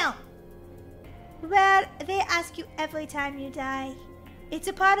speed coil. Well, they ask you every time you die. It's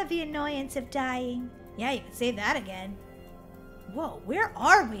a part of the annoyance of dying. Yeah, you can say that again. Whoa, where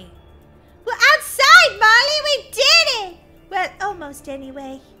are we? We're outside, Molly! We did it! Well, almost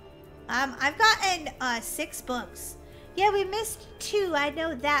anyway. I've gotten 6 books. Yeah, we missed 2. I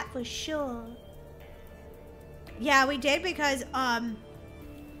know that for sure. Yeah, we did because,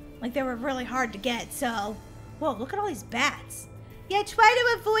 like they were really hard to get, so. Whoa, look at all these bats. Yeah, try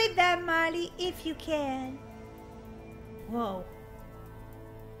to avoid them, Molly, if you can. Whoa.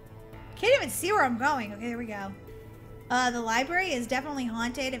 Can't even see where I'm going. Okay, there we go. The library is definitely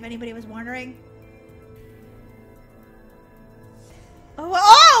haunted, if anybody was wondering.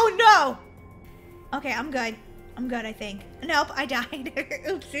 Oh no! Okay, I'm good. I'm good, I think. Nope, I died.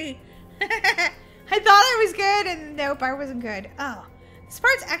 Oopsie. I thought I was good, and nope, I wasn't good. Oh, this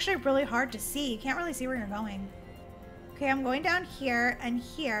part's actually really hard to see. You can't really see where you're going. Okay, I'm going down here and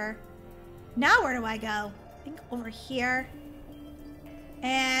here. Now where do I go? I think over here.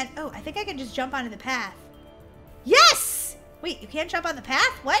 And, oh, I think I can just jump onto the path. Yes! Wait, you can't jump on the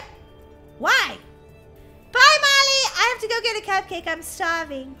path? What? Why? Bye, Molly. I have to go get a cupcake. I'm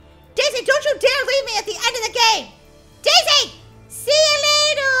starving. Daisy, don't you dare leave me at the end of the game. Daisy! See you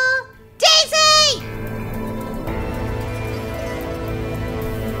later. Daisy!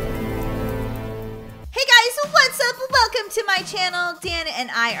 Hey guys, what's up? Welcome to my channel. Dan and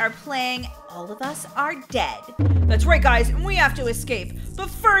I are playing All of Us Are Dead. That's right, guys, and we have to escape. But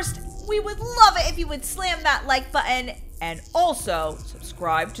first, we would love it if you would slam that like button and also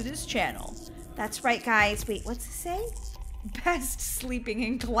subscribe to this channel. That's right, guys. Wait, what's it say? Best sleeping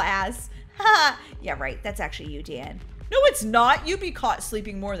in class. Ha! Yeah, right. That's actually you, Dan. No, it's not. You'd be caught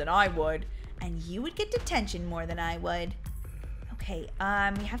sleeping more than I would. And you would get detention more than I would. Okay,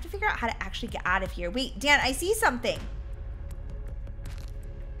 we have to figure out how to actually get out of here. Wait, Dan, I see something.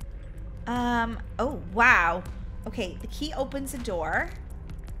 Oh, wow. Okay, the key opens the door.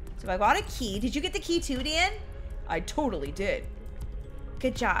 So I got a key. Did you get the key too, Dan? I totally did.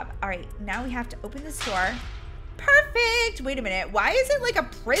 Good job. All right, now we have to open this door. Perfect. Wait a minute. Why is it like a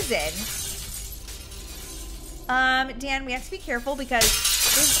prison? Dan, we have to be careful because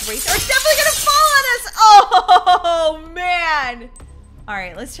those grates are definitely gonna fall on us. Oh, man. All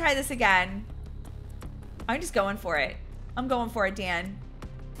right, let's try this again. I'm just going for it. I'm going for it, Dan.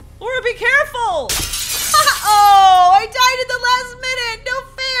 Laura, be careful. Oh, I died at the last minute. No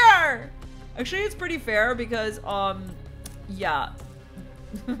fair. Actually, it's pretty fair because, yeah.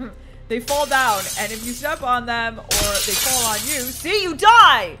 They fall down, and if you step on them or they fall on you, see, you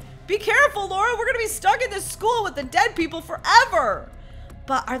die. Be careful, Laura. We're gonna be stuck in this school with the dead people forever.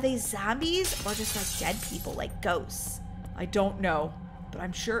 But are they zombies or just like dead people, like ghosts? I don't know, but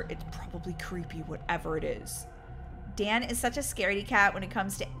I'm sure it's probably creepy, whatever it is. Dan is such a scaredy cat when it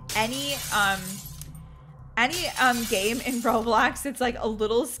comes to any game in Roblox. It's like a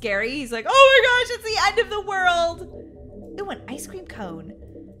little scary. He's like, oh my gosh, it's the end of the world. Ooh, an ice cream cone.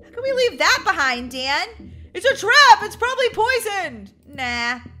 How can we leave that behind, Dan? It's a trap. It's probably poisoned.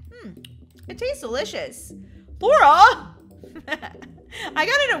 Nah. It tastes delicious. Laura! I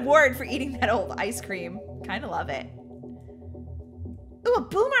got an award for eating that old ice cream. Kind of love it. Ooh, a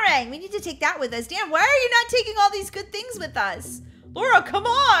boomerang. We need to take that with us. Dan, why are you not taking all these good things with us? Laura, come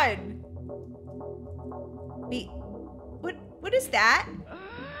on. Wait, what is that?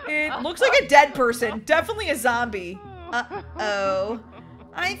 It looks like a dead person. Definitely a zombie. Uh-oh.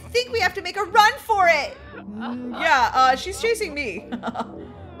 I think we have to make a run for it. Yeah, she's chasing me.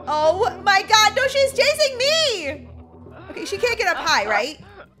 Oh my God, no, she's chasing me. Okay, she can't get up high, right?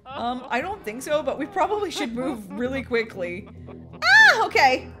 I don't think so, but we probably should move really quickly. Ah,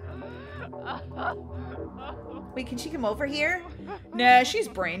 okay. Wait, can she come over here? Nah, she's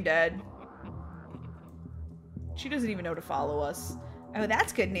brain dead. She doesn't even know to follow us. Oh,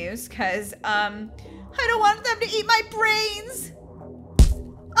 that's good news, because, I don't want them to eat my brains.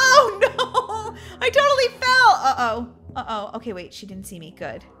 Oh, no! I totally fell! Uh-oh. Uh-oh. Okay, wait. She didn't see me.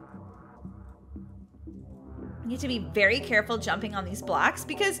 Good. You need to be very careful jumping on these blocks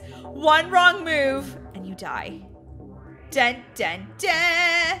because one wrong move and you die. Dun, dun,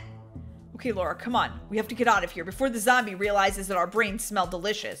 dun! Okay, Laura, come on. We have to get out of here before the zombie realizes that our brains smell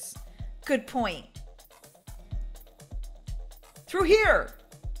delicious. Good point. Through here!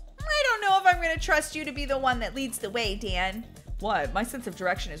 I don't know if I'm going to trust you to be the one that leads the way, Dan. What? My sense of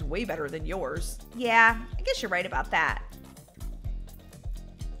direction is way better than yours. Yeah, I guess you're right about that.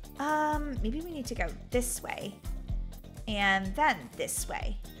 Maybe we need to go this way. And then this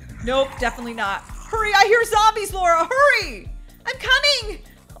way. Nope, definitely not. Hurry, I hear zombies, Laura, hurry! I'm coming!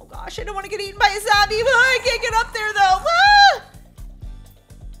 Oh gosh, I don't want to get eaten by a zombie. I can't get up there though. Ah!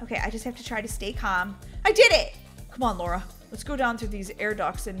 Okay, I just have to try to stay calm. I did it! Come on, Laura. Let's go down through these air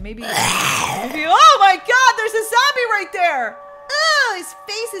ducts and maybe, oh my God, there's a zombie right there! Oh, his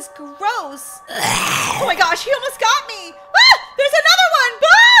face is gross. Oh my gosh, he almost got me. Ah, there's another one. Ah!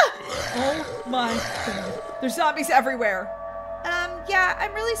 Oh my God. There's zombies everywhere. Yeah,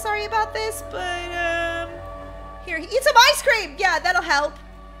 I'm really sorry about this, but, here, eat some ice cream. Yeah, that'll help.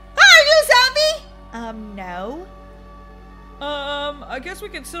 Ah, are you a zombie? No. I guess we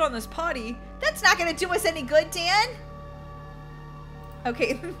can sit on this potty. That's not gonna do us any good, Dan.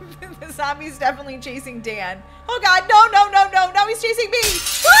 Okay, the zombie's definitely chasing Dan. Oh God, no, no, no, no, now he's chasing me.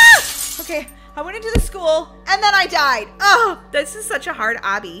 Ah! Okay, I went into the school and then I died. Oh, this is such a hard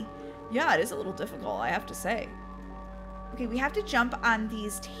obby. Yeah, it is a little difficult, I have to say. Okay, we have to jump on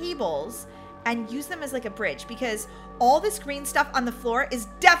these tables and use them as like a bridge because all this green stuff on the floor is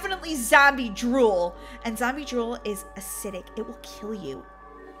definitely zombie drool. And zombie drool is acidic. It will kill you.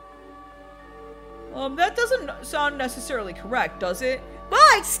 That doesn't sound necessarily correct, does it? Well,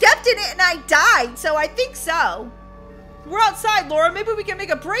 I stepped in it and I died, so I think so. We're outside, Laura. Maybe we can make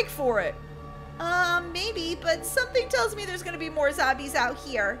a break for it. Maybe, but something tells me there's gonna be more zombies out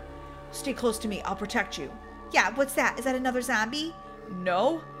here. Stay close to me. I'll protect you. Yeah, what's that? Is that another zombie?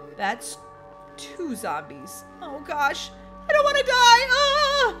 No, that's 2 zombies. Oh gosh, I don't want to die.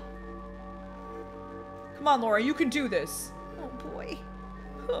 Ah! Come on, Laura, you can do this. Oh boy.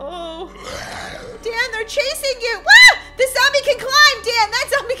 Oh, Dan, they're chasing you. Ah! This zombie can climb, Dan. That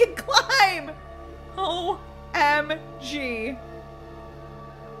zombie can climb. OMG.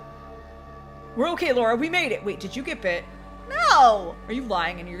 We're okay, Laura. We made it. Wait, did you get bit? No. Are you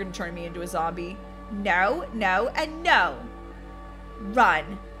lying and you're going to turn me into a zombie? No, no, and no.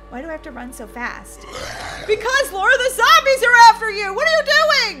 Run. Why do I have to run so fast? Because, Laura, the zombies are after you. What are you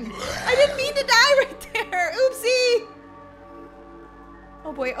doing? I didn't mean to die right there. Oopsie.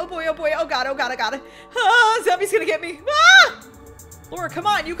 Oh boy, oh boy, oh boy. Oh god, oh god, oh god. Ah, zombie's going to get me. Ah! Laura, come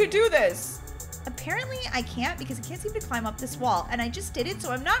on. You can do this. Apparently, I can't because I can't seem to climb up this wall. And I just did it,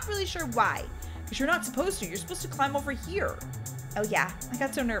 so I'm not really sure why. Because you're not supposed to. You're supposed to climb over here. Oh yeah, I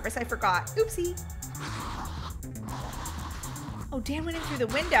got so nervous I forgot. Oopsie. Oh, Dan went in through the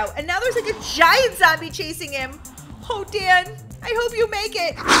window, and now there's like a giant zombie chasing him. Oh, Dan, I hope you make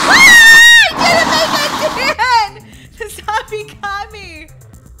it. Ah! I didn't make it, Dan! The zombie got me.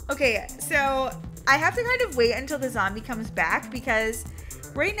 Okay, so I have to kind of wait until the zombie comes back because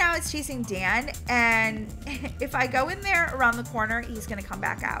right now it's chasing Dan, and if I go in there around the corner, he's gonna come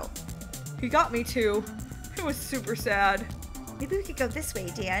back out. He got me too. It was super sad. Maybe we could go this way,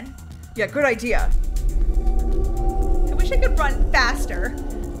 Dan. Yeah, good idea. I wish I could run faster.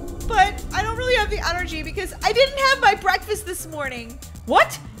 But I don't really have the energy because I didn't have my breakfast this morning.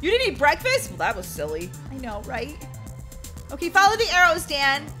 What? You didn't eat breakfast? Well, that was silly. I know, right? Okay, follow the arrows,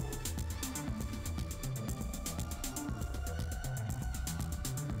 Dan.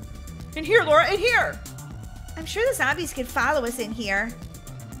 In here, Laura, in here. I'm sure the zombies could follow us in here.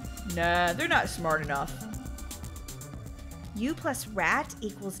 Nah, they're not smart enough. U plus rat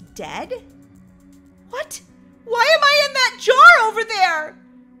equals dead? What? Why am I in that jar over there?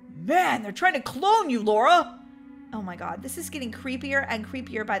 Man, they're trying to clone you, Laura. Oh my god, this is getting creepier and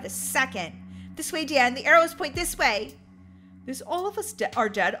creepier by the second. This way, Dan. The arrows point this way. This all of us are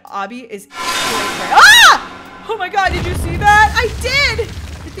dead. Obby is... Ah! Oh my god, did you see that? I did!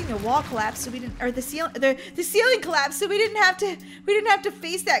 Good thing the wall collapsed so we didn't... Or the ceiling collapsed so we didn't have to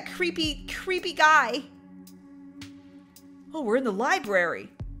face that creepy guy. Oh, we're in the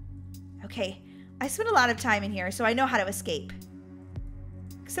library. Okay, I spent a lot of time in here, so I know how to escape.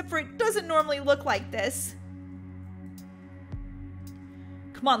 Except for it doesn't normally look like this.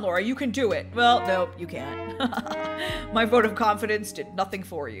 Come on, Laura, you can do it. Well, nope, you can't. My vote of confidence did nothing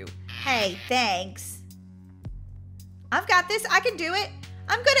for you. Hey, thanks. I've got this. I can do it.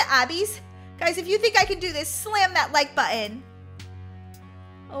 I'm good at obbies. Guys, if you think I can do this, slam that like button.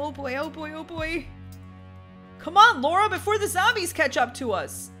 Oh boy, oh boy, oh boy. Come on, Laura, before the zombies catch up to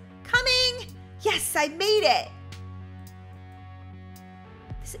us. Coming! Yes, I made it!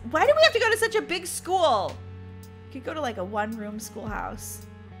 Why do we have to go to such a big school? We could go to like a one-room schoolhouse.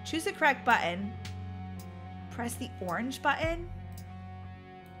 Choose the correct button. Press the orange button.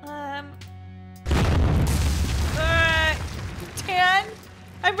 Dan,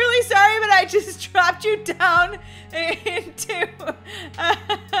 I'm really sorry, but I just dropped you down into...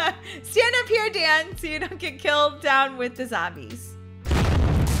 stand up here, Dan, so you don't get killed down with the zombies.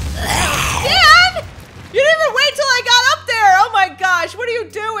 Dan! You didn't even wait till I got up there! Oh my gosh, what are you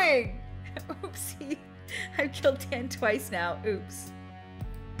doing? Oopsie. I've killed Dan twice now. Oops.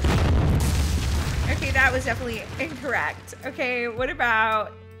 Okay, that was definitely incorrect. Okay, what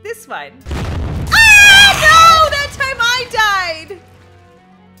about this one? Ah! No! That time I died!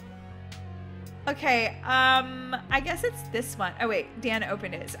 Okay, I guess it's this one. Oh wait, Dan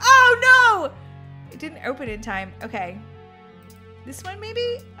opened his. Oh no! It didn't open in time. Okay. This one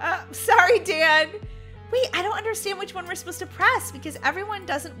maybe? Sorry, Dan. Wait, I don't understand which one we're supposed to press because everyone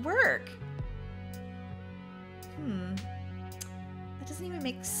doesn't work. That doesn't even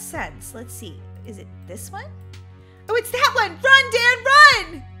make sense. Let's see. Is it this one? Oh, it's that one. Run, Dan,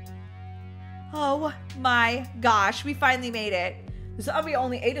 run! Oh my gosh, we finally made it. The zombie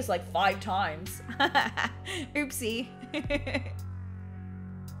only ate us like 5 times. Oopsie.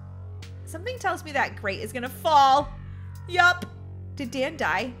 Something tells me that grate is gonna fall. Yup. Did Dan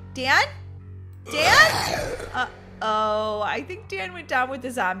die? Dan? Dan? Uh-oh. I think Dan went down with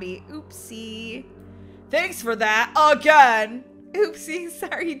the zombie. Oopsie. Thanks for that. Again. Oopsie.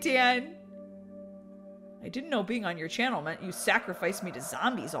 Sorry, Dan. I didn't know being on your channel meant you sacrificed me to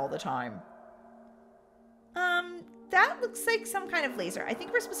zombies all the time. That looks like some kind of laser. I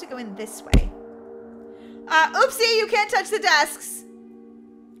think we're supposed to go in this way. Oopsie, you can't touch the desks.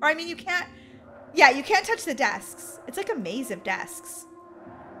 Or I mean, you can't. Yeah, you can't touch the desks. It's like a maze of desks.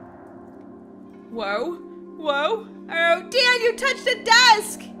 Whoa. Whoa. Oh, Dan, you touched a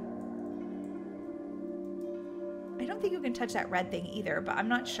desk. I don't think you can touch that red thing either, but I'm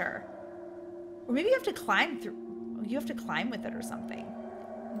not sure. Or maybe you have to climb through. You have to climb with it or something.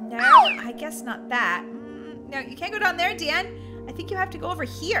 No, I guess not that. No, you can't go down there, Dan. I think you have to go over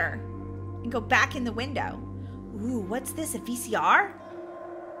here and go back in the window. Ooh, what's this? A VCR?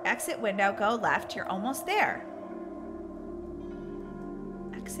 Exit window, go left. You're almost there.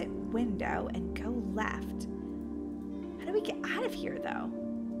 Exit window and go left. How do we get out of here, though?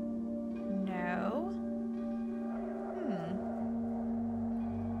 No.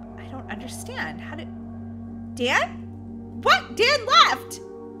 I don't understand. How did... Dan? What? Dan left!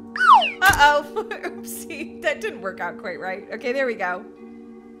 Uh-oh. Oopsie. That didn't work out quite right. Okay, there we go.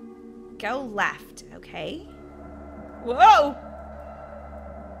 Go left. Okay. Whoa!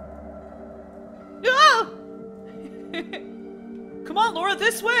 Oh! Come on, Laura,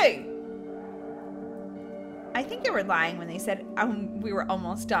 this way! I think they were lying when they said we were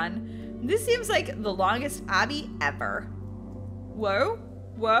almost done. This seems like the longest obby ever. Whoa.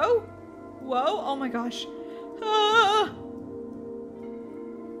 Whoa. Whoa. Oh my gosh. Ah.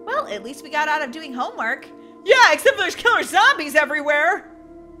 Well, at least we got out of doing homework. Yeah, except there's killer zombies everywhere.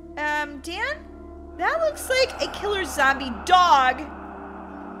 Dan? That looks like a killer zombie dog.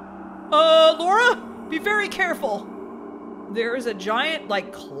 Laura, be very careful. There's a giant,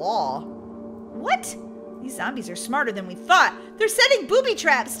 like, claw. What? These zombies are smarter than we thought. They're setting booby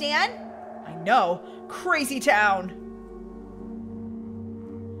traps, Dan. I know. Crazy town.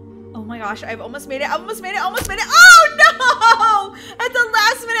 Oh my gosh, I've almost made it. Almost made it. Almost made it. Oh no! At the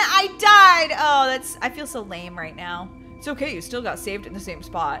last minute, I died. Oh, I feel so lame right now. It's okay. You still got saved in the same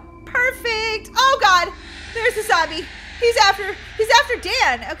spot. Perfect. Oh God, there's the zombie. He's after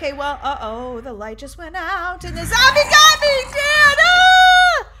Dan. Okay, well, uh-oh, the light just went out and the zombie got me, Dan.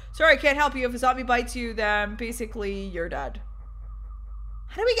 Ah! Sorry, I can't help you. If a zombie bites you, then basically you're dead.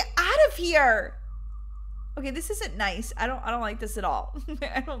 How do we get out of here? Okay, this isn't nice. I don't like this at all.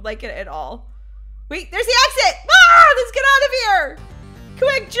 I don't like it at all. Wait, there's the exit. Ah, let's get out of here.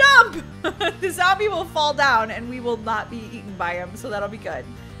 Quick, jump. The zombie will fall down and we will not be eaten by him, so that'll be good.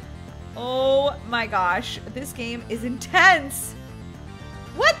 Oh my gosh, this game is intense.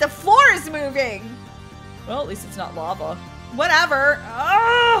 What? The floor is moving. Well, at least it's not lava. Whatever.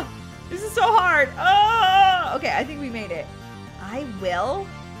 Oh, this is so hard. Oh, okay, I think we made it. I will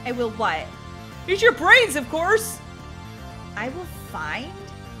what? Eat your brains, of course. I will find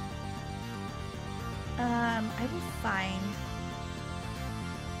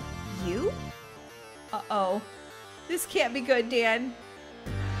you. Uh-oh. This can't be good, Dan.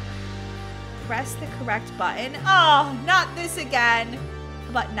 Press the correct button. Oh, not this again. How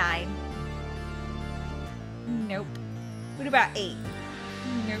about 9? Nope. What about 8?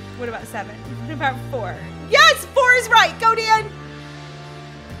 Nope. What about 7? What about 4? Yes, 4 is right. Go, Dan.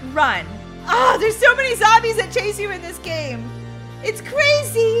 Run. Oh, there's so many zombies that chase you in this game. It's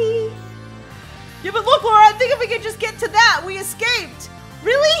crazy. Yeah, but look, Laura, I think if we could just get to that, we escaped.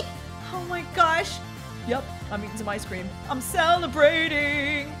 Really? Oh my gosh. Yep, I'm eating some ice cream. I'm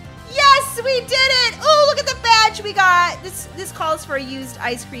celebrating. Yes, we did it. Oh, look at the badge we got. This calls for a used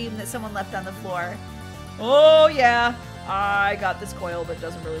ice cream that someone left on the floor. Oh, yeah. I got this coil, but it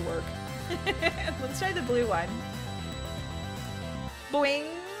doesn't really work. Let's try the blue one. Boing.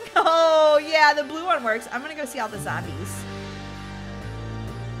 Oh, yeah, the blue one works. I'm going to go see all the zombies.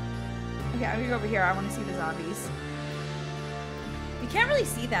 Okay, I'm going to go over here. I want to see the zombies. You can't really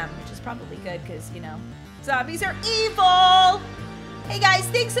see them, which is probably good because, you know, zombies are evil. Hey guys,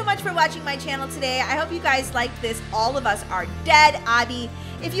 thanks so much for watching my channel today. I hope you guys liked this All of Us Are Dead obby.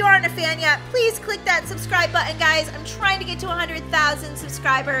 If you aren't a fan yet, please click that subscribe button, guys. I'm trying to get to 100,000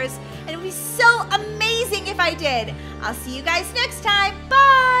 subscribers, and it would be so amazing if I did. I'll see you guys next time.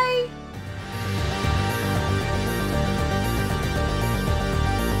 Bye!